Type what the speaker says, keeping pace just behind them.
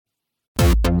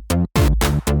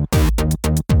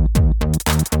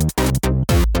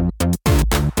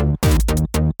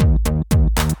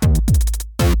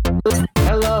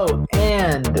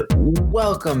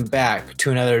Welcome back to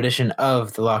another edition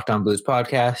of the Locked On Blues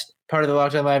podcast, part of the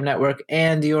Locked On Live Network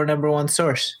and your number one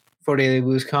source for daily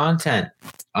Blues content.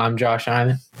 I'm Josh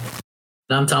Hyman.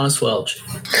 And I'm Thomas Welch.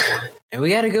 And we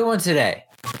got a good one today.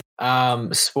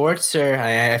 Sports are,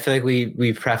 I feel like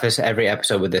we preface every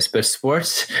episode with this, but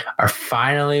sports are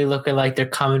finally looking like they're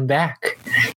coming back.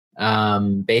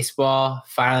 Baseball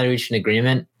finally reached an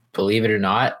agreement, believe it or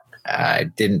not. I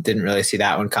didn't really see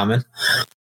that one coming.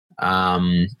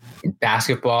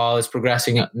 Basketball is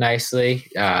progressing nicely.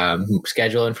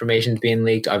 Schedule information is being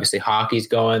leaked. Obviously, hockey's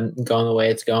going the way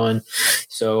it's going.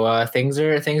 So things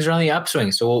are on the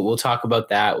upswing. So we'll talk about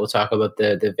that. We'll talk about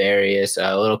the various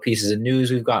little pieces of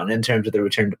news we've gotten in terms of the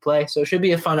return to play. So it should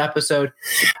be a fun episode.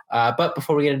 But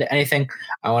before we get into anything,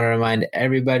 I want to remind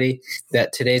everybody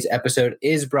that today's episode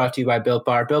is brought to you by Built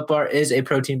Bar. Built Bar is a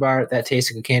protein bar that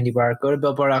tastes like a candy bar. Go to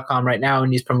BuiltBar.com right now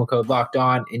and use promo code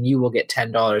LOCKEDON, and you will get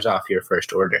 $10 off your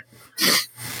first order.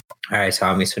 All right,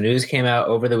 Tommy. So news came out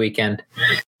over the weekend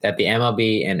that the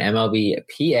MLB and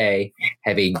MLBPA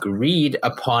have agreed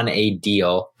upon a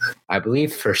deal, I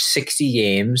believe, for 60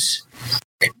 games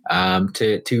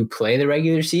to play the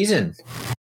regular season.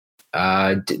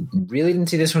 Really didn't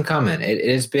see this one coming. It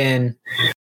has been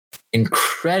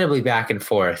incredibly back and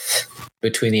forth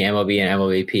between the MLB and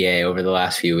MLBPA over the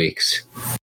last few weeks.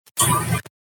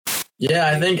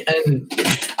 Yeah, I think, and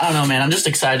I don't know, man, I'm just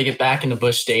excited to get back into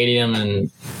Busch Stadium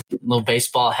and little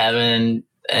baseball heaven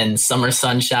and summer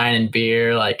sunshine and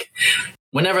beer. Like,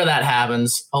 whenever that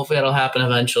happens, hopefully it'll happen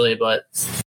eventually, but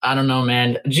I don't know,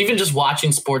 man. Even just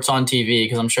watching sports on TV,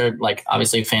 because I'm sure, like,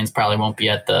 obviously fans probably won't be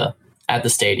at the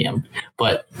stadium,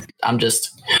 but I'm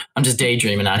just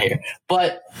daydreaming out here.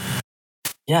 But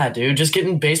yeah, dude, just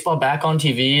getting baseball back on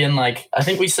TV, and like I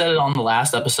think we said it on the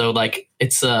last episode, like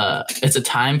it's a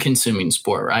time consuming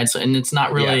sport, right? So, and it's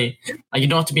not really like you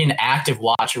don't have to be an active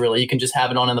watcher, really. You can just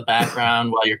have it on in the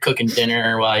background while you're cooking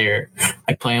dinner, while you're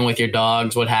like playing with your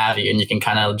dogs, what have you, and you can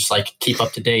kind of just like keep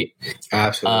up to date,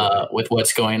 absolutely, with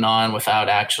what's going on without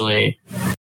actually.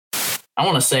 I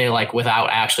want to say like without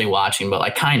actually watching, but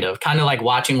like kind of like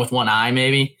watching with one eye,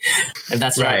 maybe, if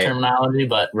that's the right terminology.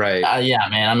 But yeah,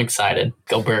 man, I'm excited.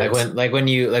 Go Birds! Like when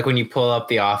you pull up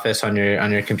The Office on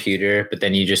your computer, but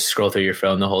then you just scroll through your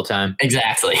phone the whole time.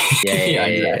 Exactly. Yeah,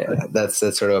 exactly. That's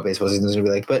sort of what baseball season is gonna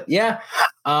be like. But yeah,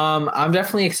 I'm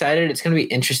definitely excited. It's gonna be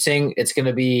interesting. It's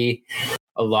gonna be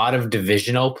a lot of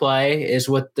divisional play is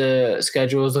what the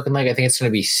schedule is looking like. I think it's going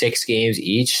to be 6 games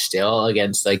each still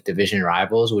against like division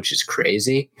rivals, which is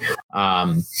crazy.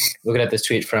 Looking at this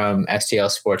tweet from STL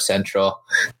Sports Central,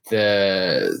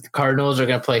 the Cardinals are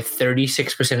going to play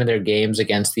 36% of their games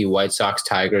against the White Sox,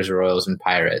 Tigers, Royals, and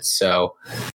Pirates. So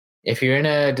if you're in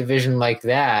a division like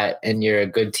that and you're a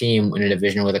good team in a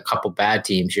division with a couple bad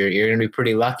teams, you're going to be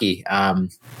pretty lucky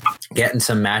getting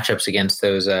some matchups against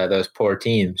those poor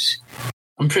teams.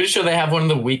 I'm pretty sure they have one of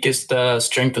the weakest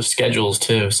strength of schedules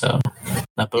too, so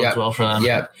that bodes well for them.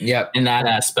 In that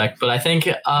aspect. But I think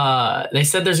they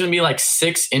said there's going to be like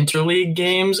 6 interleague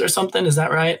games or something. Is that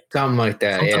right? Something like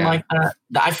that. Something like that.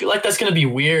 I feel like that's going to be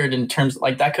weird in terms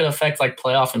like that could affect like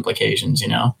playoff implications, you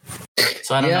know.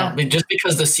 So I don't know. I mean, just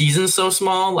because the season's so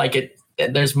small, like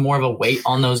there's more of a weight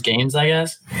on those games, I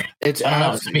guess. I don't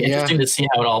know. It's going to be interesting to see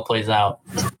how it all plays out.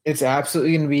 It's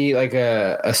absolutely going to be like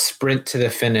a sprint to the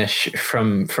finish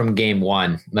from game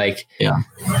one. Like,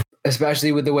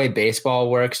 especially with the way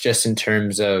baseball works, just in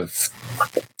terms of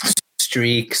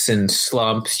streaks and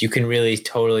slumps, you can really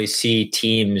totally see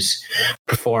teams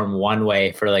perform one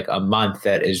way for like a month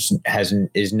that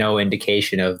is no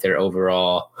indication of their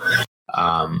overall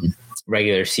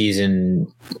regular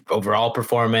season overall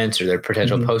performance or their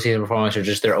potential postseason performance or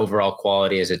just their overall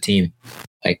quality as a team.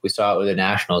 Like we saw it with the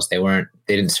Nationals, they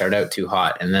didn't start out too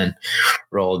hot and then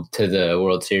rolled to the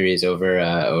World Series over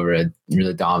a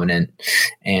really dominant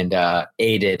and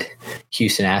aided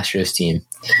Houston Astros team.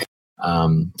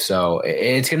 So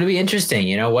it's going to be interesting,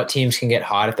 you know, what teams can get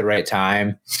hot at the right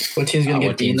time. What team's going to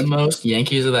get beaten the most?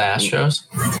 Yankees or the Astros?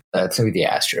 It's going to be the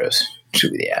Astros.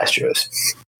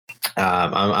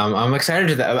 I'm excited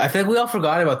to that. I feel like we all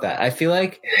forgot about that. I feel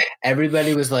like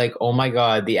everybody was like, oh my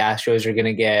God, the Astros are going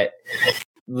to get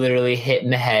literally hit in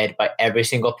the head by every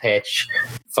single pitch.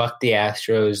 Fuck the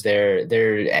Astros.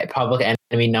 They're public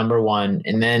enemy number one.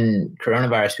 And then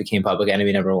coronavirus became public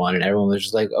enemy number one. And everyone was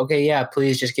just like, okay, yeah,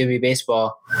 please just give me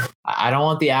baseball. I don't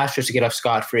want the Astros to get off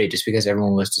scot-free just because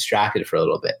everyone was distracted for a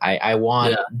little bit. I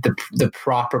want the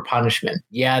proper punishment.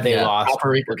 Yeah, they lost.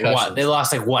 They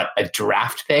lost a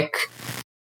draft pick?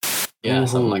 Yeah,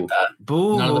 something like that.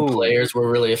 Boo-hoo. None of the players were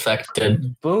really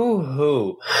affected.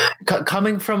 Boo-hoo.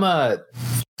 Coming from a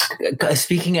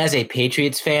speaking as a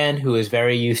Patriots fan who is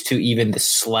very used to even the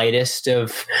slightest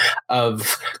of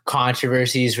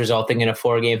controversies resulting in a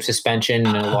 4-game suspension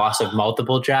and a loss of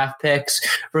multiple draft picks,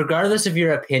 regardless of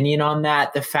your opinion on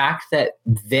that, the fact that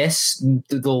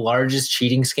the largest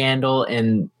cheating scandal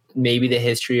in maybe the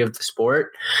history of the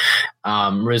sport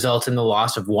results in the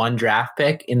loss of 1 draft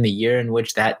pick in the year in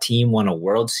which that team won a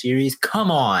World Series.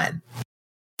 Come on.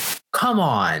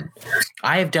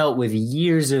 I have dealt with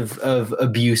years of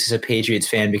abuse as a Patriots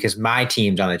fan because my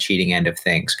team's on the cheating end of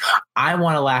things. I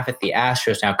want to laugh at the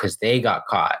Astros now because they got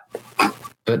caught.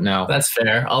 But no. That's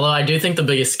fair. Although I do think the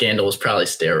biggest scandal was probably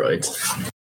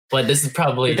steroids. But this is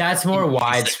probably... That's more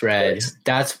widespread.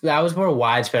 That was more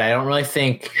widespread.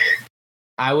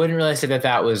 I wouldn't really say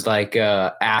that was like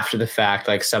after the fact,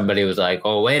 like somebody was like,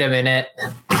 oh, wait a minute.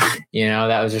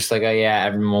 That was just like, oh, yeah,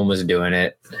 everyone was doing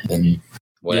it. And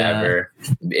whatever.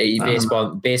 Yeah.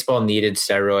 Baseball needed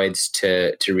steroids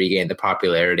to regain the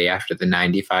popularity after the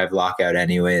 95 lockout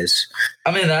anyways.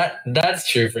 I mean,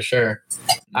 that's true for sure.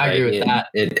 I agree with that.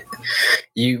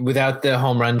 Without the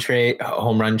home run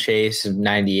chase of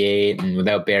 98 and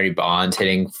without Barry Bonds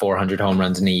hitting 400 home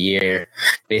runs in a year,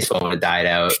 baseball would have died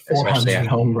out. 400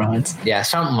 home runs. Yeah,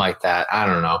 something like that. I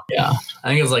don't know. Yeah. I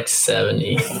think it was like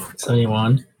 70,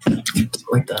 71.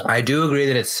 Like that. I do agree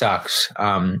that it sucks.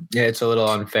 It's a little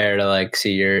unfair to like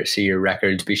see your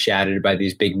records be shattered by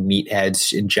these big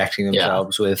meatheads injecting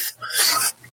themselves with,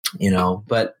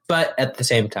 but at the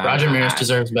same time, Roger Maris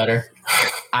deserves better.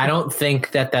 I don't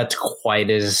think that quite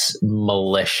as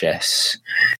malicious.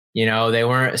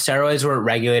 Steroids weren't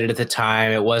regulated at the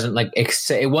time. It wasn't like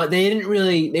they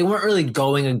weren't really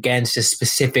going against a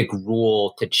specific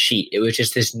rule to cheat. It was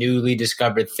just this newly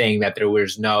discovered thing that there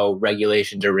was no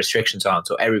regulations or restrictions on,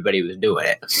 so everybody was doing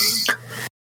it.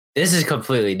 This is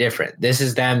completely different. This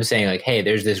is them saying like, hey,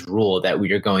 there's this rule that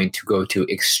we are going to go to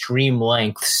extreme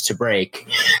lengths to break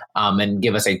and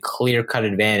give us a clear-cut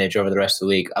advantage over the rest of the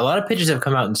league. A lot of pitchers have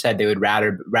come out and said they would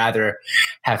rather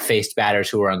have faced batters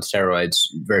who were on steroids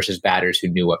versus batters who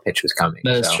knew what pitch was coming.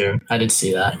 That's true. I did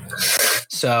see that.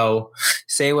 So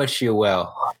say what you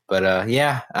will. But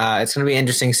it's going to be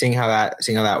interesting seeing how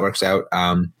that works out.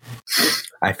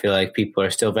 I feel like people are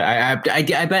still, I bet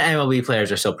MLB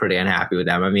players are still pretty unhappy with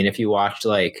them. I mean, if you watched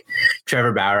like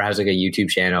Trevor Bauer has like a YouTube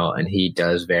channel and he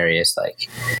does various like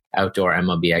outdoor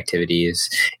MLB activities,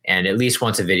 and at least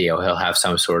once a video, he'll have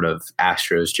some sort of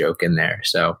Astros joke in there.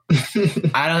 So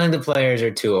I don't think the players are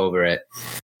too over it.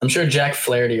 I'm sure Jack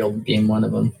Flaherty will be in one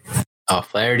of them. Oh,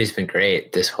 Flaherty's been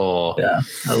great this whole. Yeah,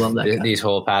 I love that. These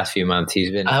whole past few months, he's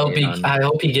been. I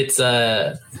hope he gets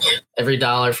every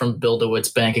dollar from Bill DeWitt's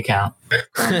bank account.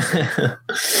 Because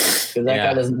that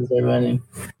guy doesn't deserve any.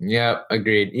 Yeah,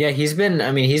 agreed. Yeah, he's been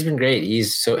great.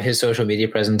 His social media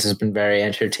presence has been very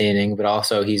entertaining, but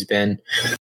also he's been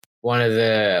one of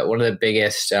the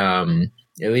biggest.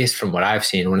 At least from what I've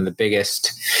seen, one of the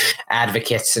biggest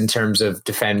advocates in terms of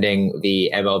defending the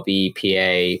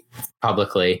MLBPA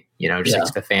publicly,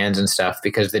 just the fans and stuff,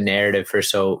 because the narrative for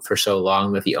so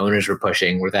long that the owners were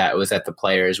pushing was that the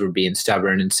players were being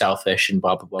stubborn and selfish and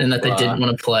blah, blah, blah. And that they didn't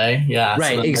want to play. Yeah.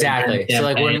 Right. So exactly. So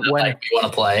like when you want to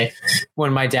play,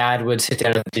 when my dad would sit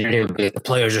down at the dinner, he would be like, the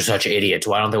players are such idiots.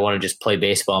 Why don't they want to just play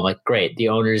baseball? I'm like, great. The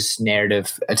owners'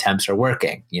 narrative attempts are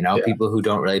working. People who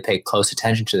don't really pay close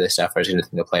attention to this stuff are going to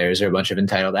think the players are a bunch of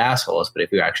entitled assholes. But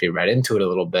if you actually read into it a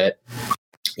little bit,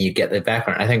 you get the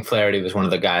background. I think Flaherty was one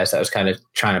of the guys that was kind of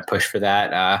trying to push for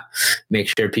that, make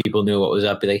sure people knew what was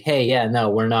up. Be like, hey, yeah, no,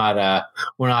 we're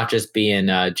not just being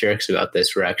jerks about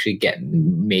this. We're actually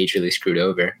getting majorly screwed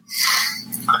over.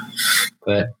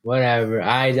 But whatever,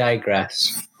 I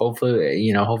digress. Hopefully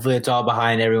it's all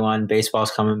behind everyone.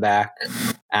 Baseball's coming back.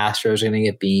 Astros are going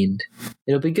to get beamed.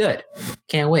 It'll be good.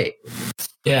 Can't wait.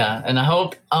 Yeah, and I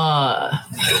hope.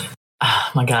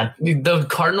 Oh my God, the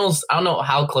Cardinals. I don't know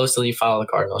how closely you follow the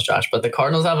Cardinals, Josh, but the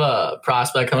Cardinals have a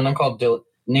prospect coming up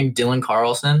named Dylan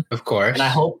Carlson. Of course, and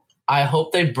I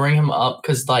hope they bring him up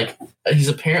because like he's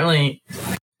apparently.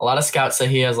 A lot of scouts say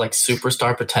he has like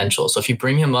superstar potential. So if you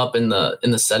bring him up in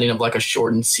the setting of like a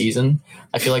shortened season,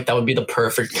 I feel like that would be the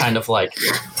perfect kind of like,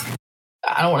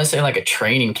 I don't want to say like a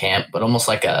training camp, but almost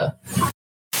like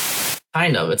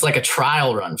it's like a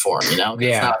trial run for him, Yeah.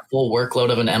 It's not a full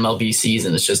workload of an MLB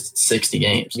season. It's just 60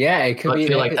 games. Yeah. It could be. I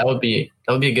feel like that would be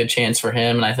a good chance for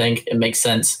him. And I think it makes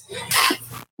sense.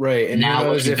 Right. And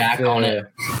now looking back on it.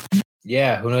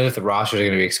 Yeah, who knows if the roster is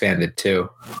going to be expanded too.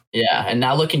 Yeah, and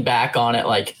now looking back on it,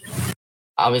 like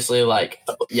obviously, like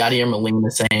Yadier Molina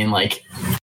saying, like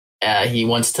he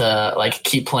wants to like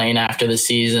keep playing after the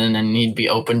season, and he'd be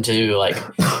open to like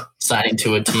signing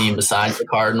to a team besides the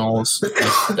Cardinals.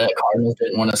 The Cardinals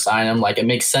didn't want to sign him. Like, it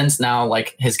makes sense now,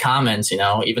 like his comments,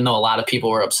 even though a lot of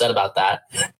people were upset about that,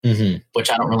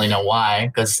 which I don't really know why,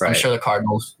 because I'm sure the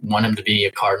Cardinals want him to be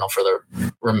a Cardinal for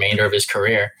the remainder of his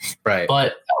career. Right.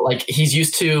 But like, he's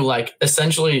used to like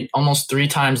essentially almost 3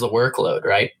 times the workload,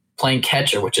 right? Playing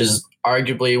catcher, which is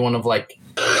arguably one of like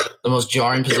the most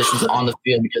jarring positions on the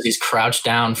field because he's crouched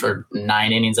down for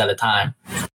 9 innings at a time.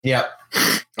 Yeah.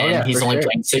 And he's only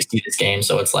playing 60 this game,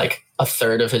 so it's like a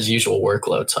third of his usual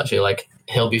workload. So I feel like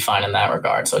he'll be fine in that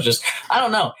regard. So I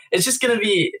don't know. It's gonna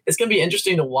be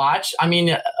interesting to watch. I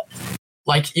mean,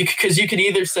 like because you could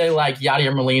either say like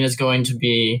Yadier Molina is going to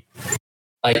be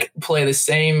like play the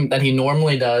same that he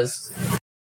normally does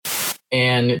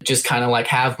and just kind of like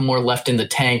have more left in the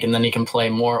tank and then he can play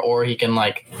more, or he can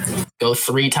like go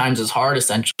 3 times as hard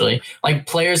essentially. Like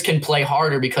players can play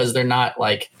harder because they're not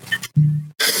like,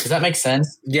 does that make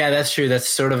sense? Yeah, that's true. That's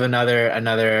sort of another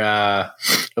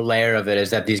layer of it is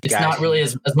that these guys. It's not really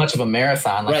as much of a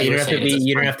marathon. Like right. You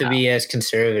don't have to be as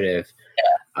conservative.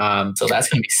 So that's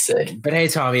gonna be sick. But hey,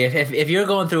 Tommy, if you're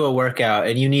going through a workout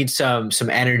and you need some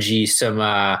energy, some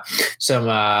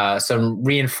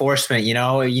reinforcement,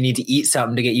 you need to eat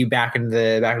something to get you back into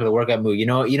the workout mood. You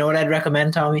know what I'd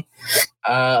recommend, Tommy?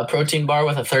 A protein bar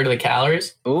with a third of the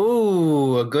calories.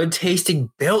 Ooh, a good tasting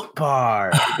Built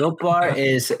Bar. Built Bar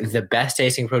is the best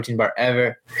tasting protein bar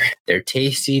ever. They're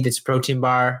tasty. It's a protein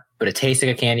bar, but it tastes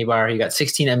like a candy bar. You got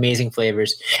 16 amazing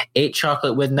flavors, 8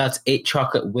 chocolate with nuts, 8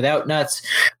 chocolate without nuts,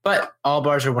 but all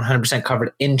bars are 100%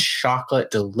 covered in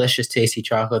chocolate, delicious, tasty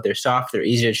chocolate. They're soft, they're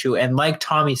easy to chew, and like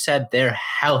Tommy said, they're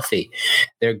healthy.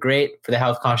 They're great for the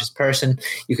health-conscious person.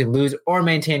 You can lose or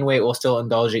maintain weight while still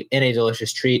indulging in a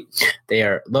delicious treat. They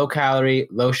are low calorie,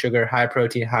 low sugar, high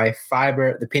protein, high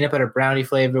fiber. The peanut butter brownie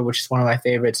flavor, which is one of my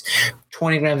favorites,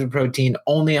 20 grams of protein,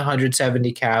 only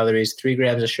 170 calories, 3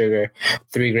 grams of sugar,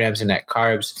 3 grams of net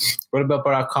carbs. Go to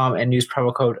BuiltBar.com and use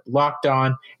promo code LOCKEDON,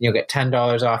 and you'll get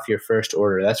 $10 off your first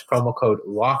order. That's promo code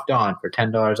LOCKEDON for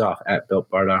 $10 off at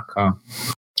BuiltBar.com.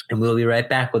 And we'll be right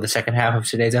back with the second half of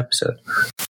today's episode.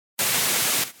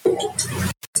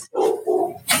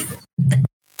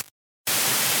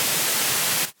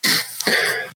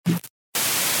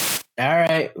 All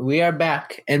right, we are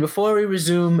back. And before we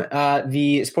resume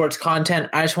the sports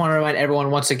content, I just want to remind everyone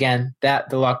once again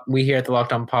that we here at the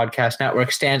Locked On Podcast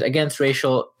Network stand against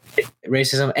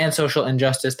racism and social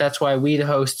injustice. That's why we, the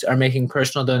hosts, are making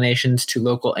personal donations to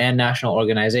local and national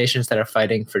organizations that are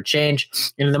fighting for change.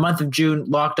 And in the month of June,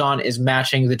 Locked On is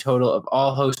matching the total of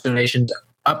all host donations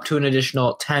up to an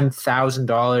additional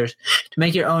 $10,000. To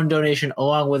make your own donation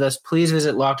along with us, please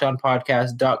visit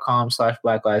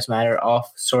lockedonpodcast.com/Black Lives Matter. All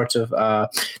sorts of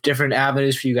different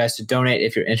avenues for you guys to donate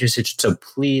if you're interested. So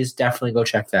please definitely go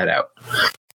check that out.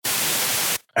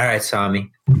 All right,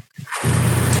 Sami.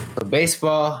 So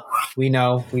baseball, we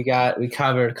know we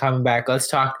covered coming back. Let's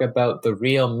talk about the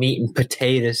real meat and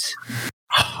potatoes,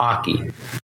 hockey.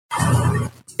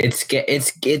 It's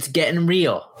getting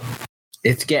real.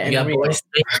 It's getting real.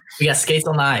 We got skates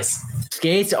on the ice.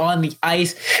 Skates on the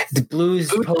ice. The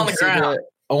Blues Boots on the ground.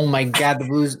 Oh my God!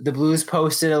 The Blues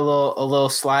posted a little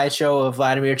slideshow of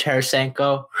Vladimir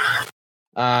Tarasenko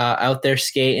out there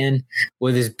skating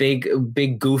with his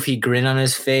big goofy grin on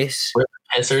his face.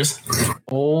 Pissers.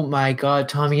 Oh my God,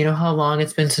 Tommy! You know how long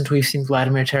it's been since we've seen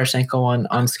Vladimir Tarasenko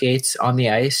on skates on the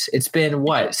ice? It's been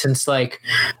what since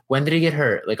when did he get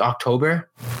hurt? Like October?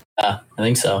 I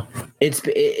think so. It's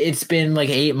been like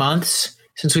 8 months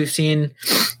since we've seen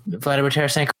Vladimir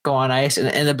Tarasenko on ice,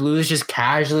 and the Blues just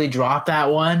casually dropped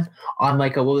that one on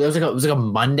it was like a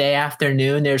Monday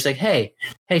afternoon. They're just like, hey,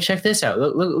 check this out.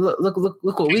 Look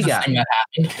what we got. That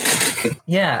happened.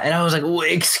 Yeah, and I was like,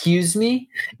 excuse me,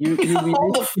 you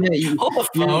hold the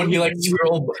phone. You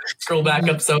scroll back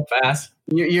up so fast.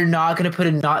 You're not going to put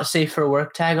a not safe for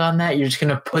work tag on that. You're just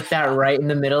going to put that right in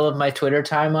the middle of my Twitter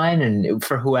timeline and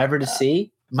for whoever to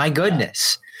see. My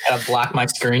goodness. I gotta block my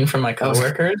screen from my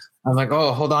coworkers. I'm like,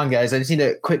 oh, hold on, guys. I just need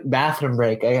a quick bathroom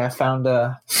break. I found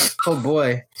oh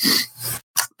boy.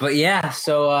 But yeah,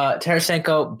 so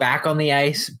Tarasenko back on the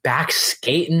ice, back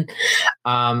skating.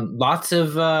 Lots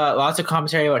of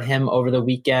commentary about him over the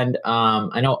weekend.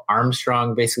 I know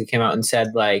Armstrong basically came out and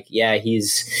said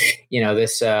he's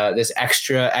this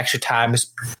extra time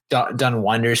has done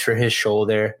wonders for his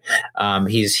shoulder.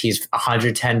 He's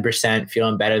 110%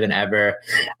 feeling better than ever.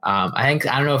 I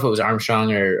don't know if it was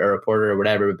Armstrong or a reporter or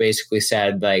whatever, but basically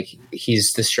said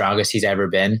he's the strongest he's ever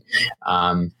been.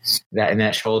 That in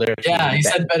that shoulder. Yeah, he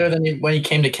said better than when he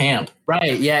came to camp.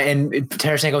 Right. Yeah. And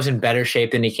Tarasenko's in better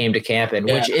shape than he came to camp in,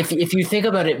 which if you think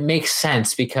about it, makes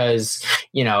sense because,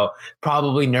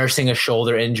 probably nursing a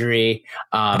shoulder injury,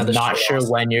 not sure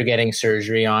when you're getting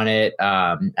surgery on it.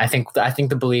 I think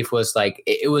the belief was like,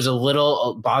 it was a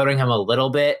little bothering him a little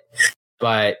bit,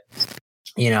 but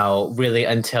really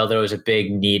until there was a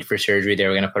big need for surgery, they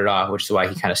were going to put it off, which is why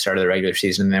he kind of started the regular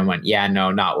season and then went,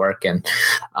 not working.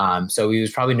 So he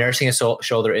was probably nursing a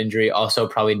shoulder injury, also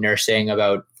probably nursing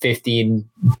about 15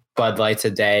 Bud Lights a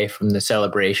day from the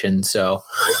celebration. So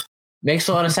makes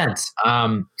a lot of sense.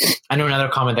 I know another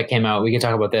comment that came out, we can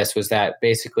talk about this, was that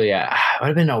basically, it would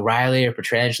have been O'Reilly or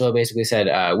Pietrangelo basically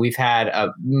said, we've had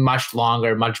a much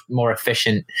longer, much more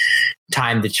efficient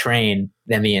time to train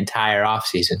than the entire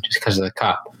offseason just because of the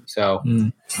cup. So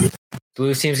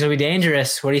Blue seems to be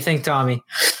dangerous. What do you think, Tommy?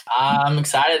 I'm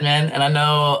excited, man. And I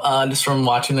know just from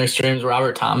watching their streams,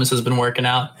 Robert Thomas has been working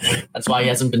out. That's why he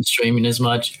hasn't been streaming as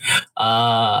much.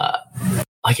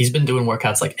 He's been doing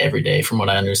workouts like every day from what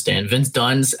I understand. Vince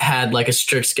Dunn's had like a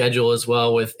strict schedule as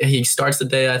well he starts the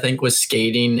day, I think, with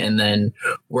skating and then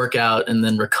workout and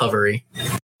then recovery.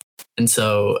 And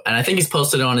I think he's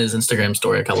posted it on his Instagram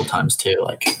story a couple times too,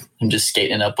 like him just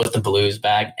skating up with the Blues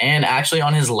bag. And actually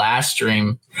on his last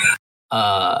stream,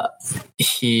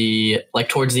 he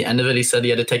towards the end of it, he said he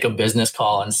had to take a business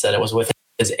call and said it was with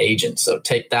his agent. So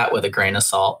take that with a grain of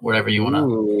salt, whatever you want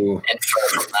to infer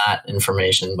from that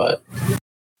information. But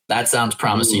that sounds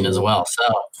promising as well.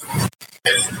 So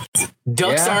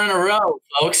Ducks are in a row,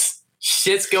 folks.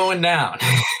 Shit's going down.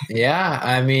 Yeah,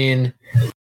 I mean,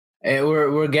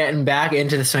 we're getting back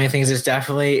into the swing of things. It's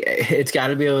got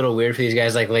to be a little weird for these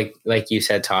guys. Like you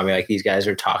said, Tommy, like these guys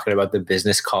are talking about the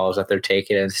business calls that they're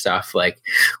taking and stuff, like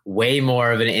way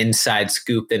more of an inside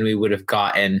scoop than we would have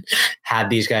gotten had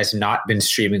these guys not been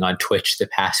streaming on Twitch the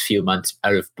past few months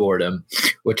out of boredom,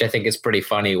 which I think is pretty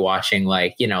funny watching.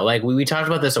 We talked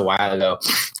about this a while ago,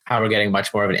 how we're getting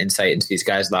much more of an insight into these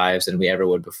guys' lives than we ever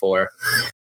would before.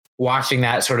 Watching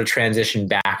that sort of transition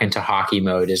back into hockey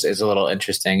mode is a little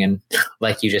interesting, and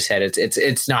like you just said,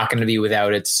 it's not going to be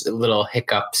without its little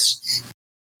hiccups.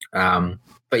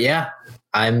 But yeah,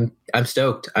 I'm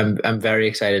stoked. I'm very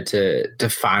excited to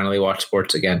finally watch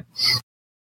sports again.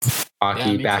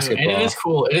 Hockey, basketball, and it is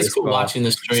cool. It is cool watching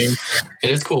the stream.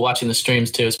 It is cool watching the streams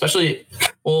too, especially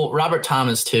Robert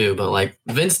Thomas too. But like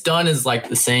Vince Dunn is like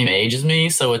the same age as me,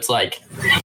 so it's like.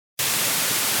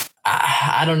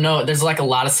 I don't know. There's like a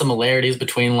lot of similarities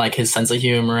between like his sense of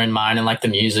humor and mine and like the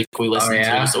music we listen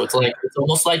to. So it's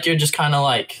almost like you're just kind of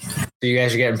like. So you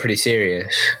guys are getting pretty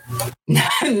serious.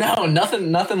 No,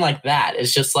 nothing like that.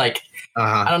 It's just like,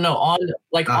 I don't know, on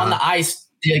the ice,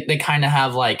 they kind of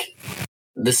have like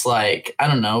this, like, I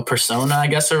don't know, persona, I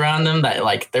guess, around them that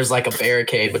like, there's like a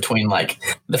barricade between like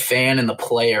the fan and the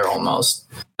player almost.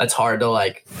 That's hard to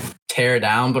like tear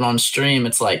down. But on stream,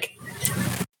 it's like,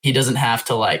 he doesn't have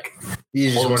to like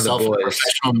hold himself in a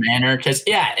professional manner. Cause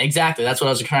yeah, exactly. That's what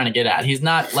I was trying to get at. He's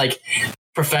not like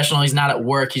professional. He's not at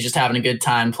work. He's just having a good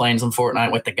time playing some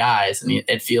Fortnite with the guys. And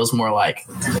it feels more like,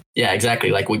 yeah,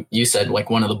 exactly. Like what you said, like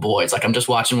one of the boys, like I'm just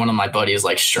watching one of my buddies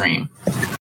like stream.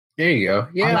 There you go.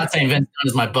 Yeah. I'm not saying Vince Dunn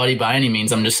is my buddy by any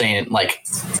means. I'm just saying it like,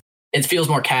 it feels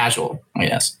more casual. I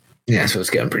guess. Yeah. So it's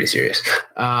getting pretty serious.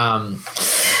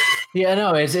 Yeah,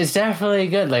 no, it's definitely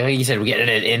good. Like you said, we get an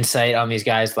insight on these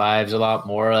guys' lives a lot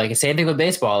more. Like same thing with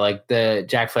baseball, like the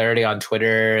Jack Flaherty on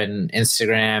Twitter and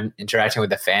Instagram interacting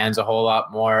with the fans a whole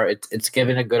lot more. It's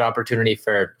given a good opportunity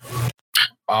for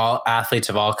all athletes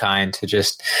of all kind to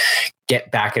just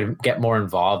get back and get more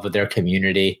involved with their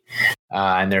community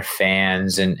and their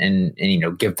fans and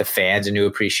give the fans a new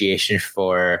appreciation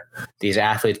for these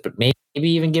athletes, but maybe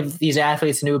even give these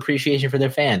athletes a new appreciation for their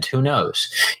fans. Who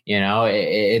knows?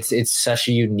 It's such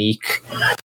a unique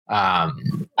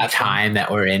time that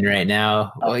we're in right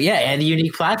now. Well, yeah, and a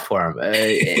unique platform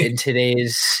in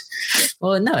today's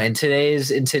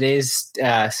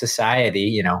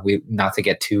society. We not to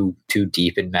get too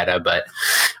deep in meta, but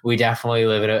we definitely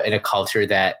live in a culture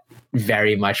that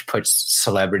very much puts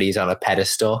celebrities on a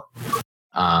pedestal.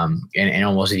 And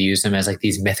almost views them as like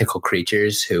these mythical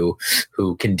creatures who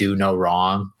can do no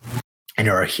wrong and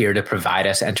are here to provide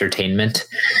us entertainment.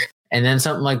 And then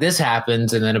something like this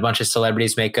happens, and then a bunch of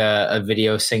celebrities make a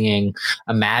video singing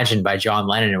Imagine by John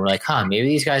Lennon, and we're like, maybe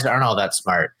these guys aren't all that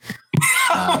smart.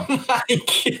 Oh my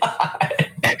God.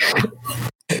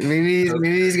 Maybe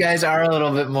these guys are a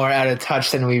little bit more out of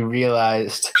touch than we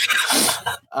realized.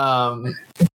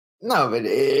 No, but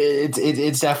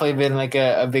it's definitely been like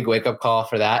a big wake up call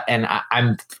for that, and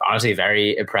I'm honestly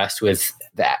very impressed with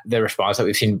the response that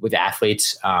we've seen with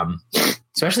athletes.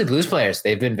 especially Blues players.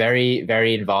 They've been very,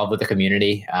 very involved with the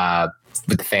community,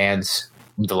 with the fans,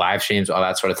 with the live streams, all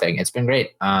that sort of thing. It's been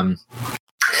great.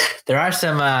 There are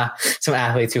some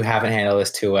athletes who haven't handled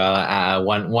this too well.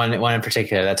 One in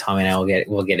particular that Tommy and I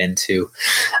will get into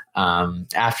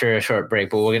after a short break.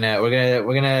 But we're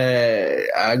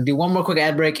gonna do one more quick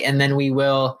ad break, and then we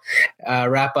will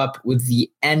wrap up with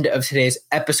the end of today's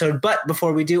episode. But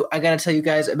before we do, I gotta tell you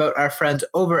guys about our friends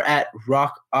over at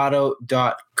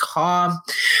RockAuto.com.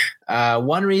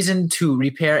 One reason to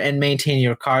repair and maintain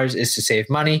your cars is to save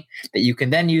money that you can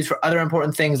then use for other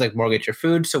important things like mortgage or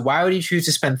food. So why would you choose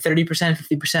to spend 30%,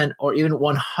 50%, or even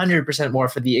 100% more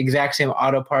for the exact same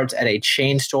auto parts at a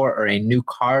chain store or a new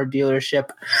car dealership?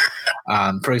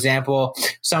 For example,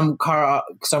 some car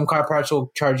parts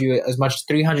will charge you as much as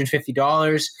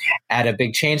 $350 at a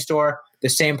big chain store. The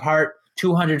same part,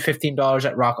 $215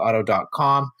 at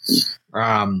RockAuto.com.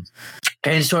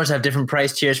 Chain stores have different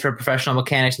price tiers for professional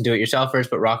mechanics and do-it-yourselfers,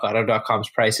 but RockAuto.com's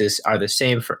prices are the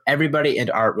same for everybody and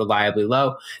are reliably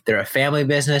low. They're a family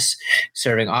business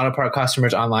serving auto part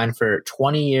customers online for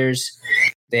 20 years.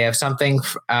 They have something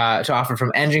to offer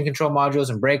from engine control modules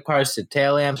and brake parts to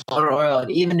tail lamps, motor oil,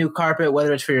 and even new carpet.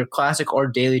 Whether it's for your classic or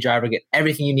daily driver, get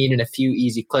everything you need in a few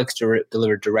easy clicks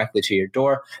delivered directly to your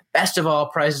door. Best of all,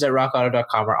 prices at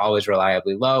RockAuto.com are always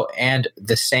reliably low, and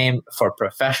the same for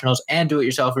professionals and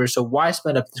do-it-yourselfers. So why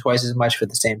spend up to twice as much for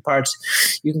the same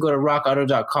parts? You can go to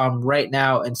RockAuto.com right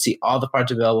now and see all the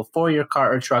parts available for your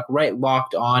car or truck right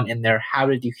locked on in their "How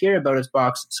did you hear about us"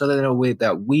 box, so they know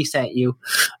that we sent you.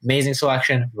 Amazing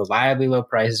selection, reliably low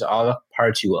prices, all the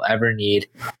parts you will ever need.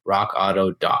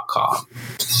 RockAuto.com.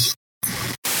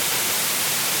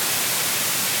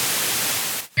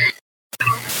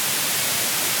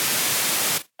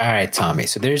 All right, Tommy.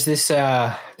 So there's this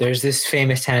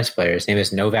famous tennis player. His name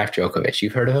is Novak Djokovic.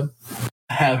 You've heard of him?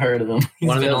 I have heard of him.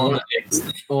 One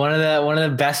of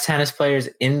the best tennis players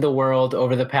in the world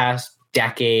over the past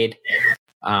decade.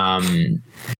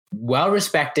 Well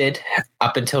respected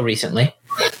up until recently.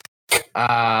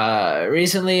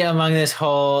 Recently, among this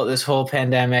whole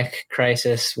pandemic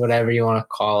crisis, whatever you want to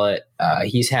call it,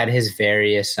 he's had his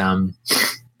various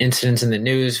incidents in the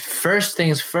news. First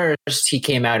things first, he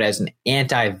came out as an I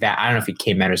don't know if he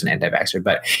came out as an anti-vaxxer,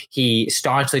 but he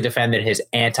staunchly defended his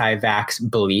anti-vax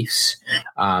beliefs.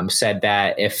 Said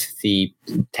that if the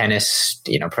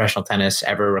professional tennis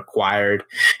ever required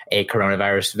a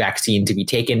coronavirus vaccine to be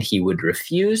taken, he would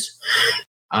refuse.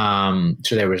 So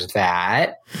there was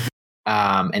that.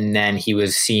 And then he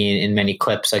was seen in many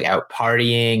clips like out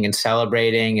partying and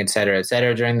celebrating, et cetera,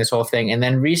 during this whole thing. And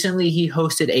then recently he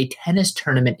hosted a tennis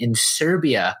tournament in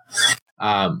Serbia,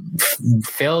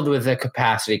 filled with the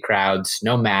capacity crowds,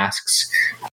 no masks.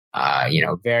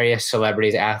 Various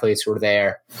celebrities, athletes were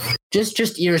there.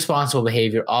 Just irresponsible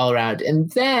behavior all around. And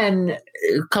then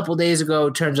a couple days ago,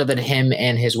 it turns out that him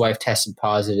and his wife tested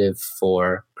positive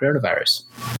for coronavirus.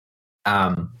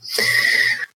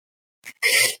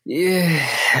 Yeah,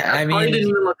 I mean, it didn't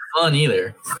even look fun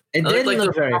either. It didn't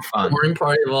look very fun. Boring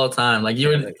party of all time. Like you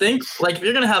would think, like if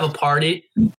you're gonna have a party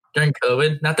during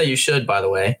COVID, not that you should, by the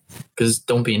way, because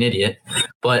don't be an idiot.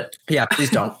 But yeah,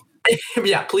 please don't.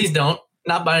 Yeah, please don't.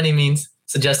 Not by any means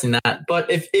suggesting that.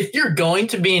 But if you're going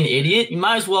to be an idiot, you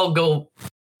might as well go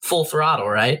full throttle,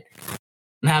 right?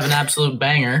 And have an absolute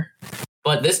banger.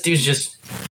 But this dude's just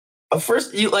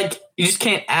first you just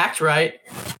can't act right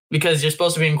because you're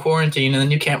supposed to be in quarantine and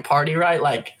then you can't party right.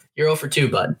 Like you're 0 for 2,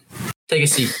 bud. Take a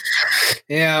seat.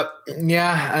 Yeah.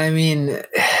 I mean,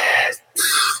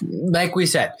 like we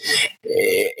said,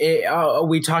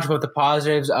 we talked about the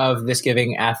positives of this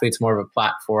giving athletes more of a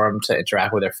platform to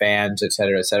interact with their fans, et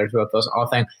cetera, throughout those all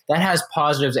things. That has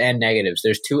positives and negatives.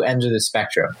 There's two ends of the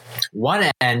spectrum.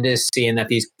 One end is seeing that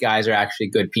these guys are actually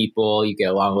good people. You get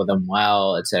along with them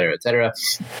well, et cetera, et cetera.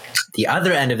 The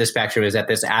other end of the spectrum is that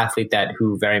this athlete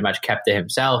who very much kept to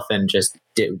himself and just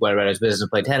did whatever his business and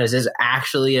played tennis is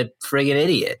actually a friggin'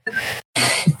 idiot.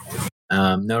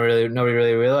 Nobody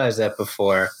really realized that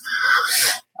before.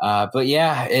 But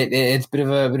yeah, it's a bit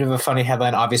of a funny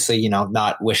headline. Obviously,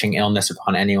 not wishing illness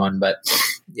upon anyone, but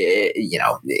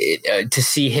to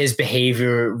see his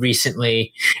behavior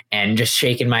recently and just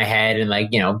shaking my head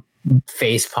and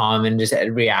face palm and just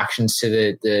reactions to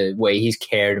the way he's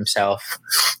carried himself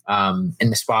in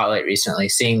the spotlight recently.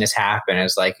 Seeing this happen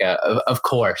is of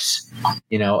course,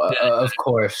 of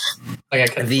course,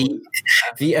 the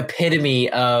epitome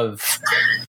of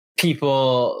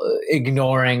people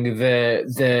ignoring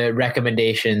the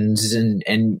recommendations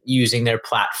and using their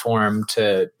platform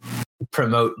to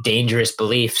promote dangerous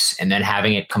beliefs and then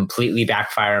having it completely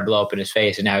backfire and blow up in his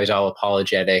face. And now he's all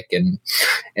apologetic and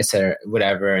et cetera,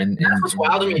 whatever. And what's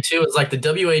wild to me too is like the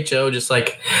WHO just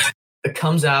like it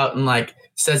comes out and like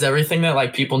says everything that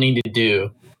like people need to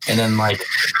do. And then like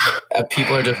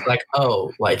people are just like,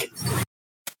 oh, like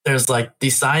there's like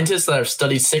these scientists that have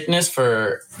studied sickness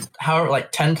for however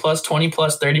like 10 plus, 20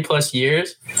 plus, 30 plus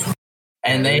years.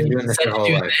 And they said to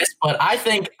do this, but I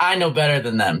think I know better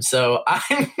than them. So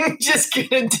I'm just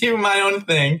going to do my own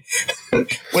thing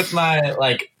with my,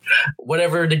 like,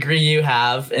 whatever degree you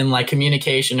have in, like,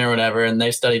 communication or whatever. And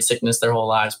they've studied sickness their whole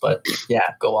lives. But,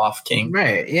 yeah, go off, King.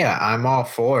 Right. Yeah. I'm all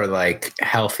for, like,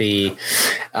 healthy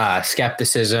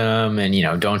skepticism and, you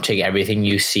know, don't take everything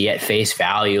you see at face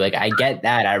value. Like, I get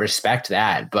that. I respect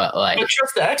that. But, like, I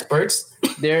trust the experts.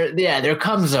 There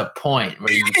comes a point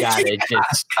where you gotta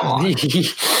just come on.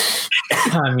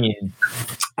 I mean,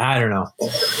 I don't know.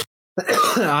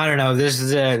 This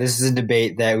is a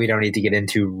debate that we don't need to get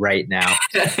into right now,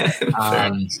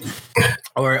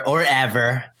 or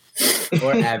ever.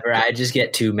 I just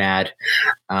get too mad.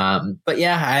 But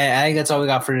yeah, I think that's all we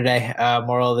got for today.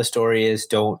 Moral of the story is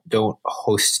don't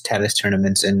host tennis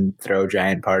tournaments and throw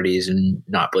giant parties and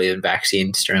not believe in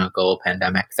vaccines during a global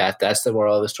pandemic. That's the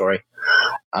moral of the story.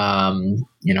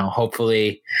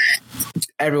 Hopefully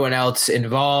everyone else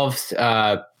involved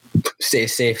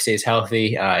stays safe, stays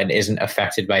healthy, and isn't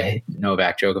affected by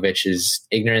Novak Djokovic's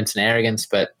ignorance and arrogance.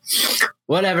 But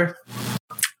whatever.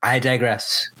 I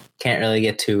digress. Can't really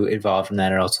get too involved in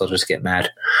that or else I'll just get mad.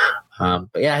 But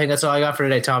yeah, I think that's all I got for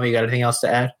today. Tommy, you got anything else to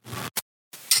add?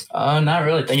 Not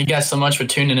really. Thank you guys so much for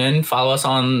tuning in. Follow us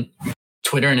on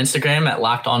Twitter and Instagram at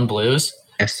Locked On Blues.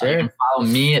 Yes, sir. You can follow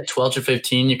me at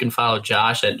 12-15. You can follow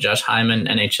Josh at Josh Hyman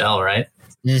NHL, right?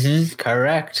 Mm-hmm.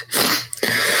 Correct.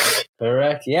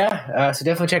 Yeah. So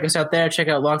definitely check us out there. Check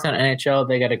out Locked On NHL.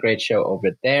 They got a great show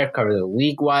over there. Cover the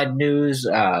league-wide news.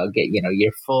 Get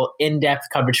your full in-depth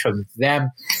coverage from them.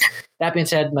 That being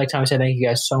said, like Tommy said, thank you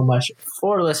guys so much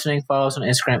for listening. Follow us on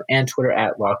Instagram and Twitter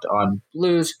at Locked On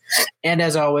Blues. And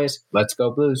as always, let's go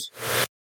Blues.